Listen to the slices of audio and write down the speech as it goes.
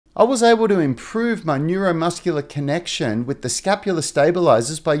I was able to improve my neuromuscular connection with the scapular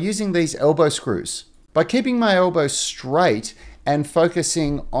stabilizers by using these elbow screws. By keeping my elbow straight and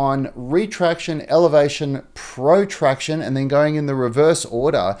focusing on retraction, elevation, protraction, and then going in the reverse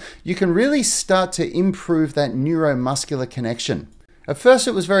order, you can really start to improve that neuromuscular connection. At first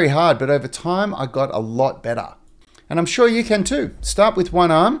it was very hard, but over time I got a lot better. And I'm sure you can too. Start with one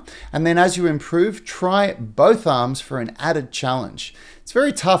arm, and then as you improve, try both arms for an added challenge. It's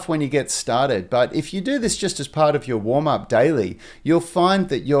very tough when you get started, but if you do this just as part of your warm-up daily, you'll find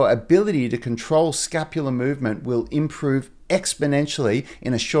that your ability to control scapular movement will improve exponentially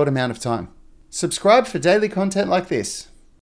in a short amount of time. Subscribe for daily content like this.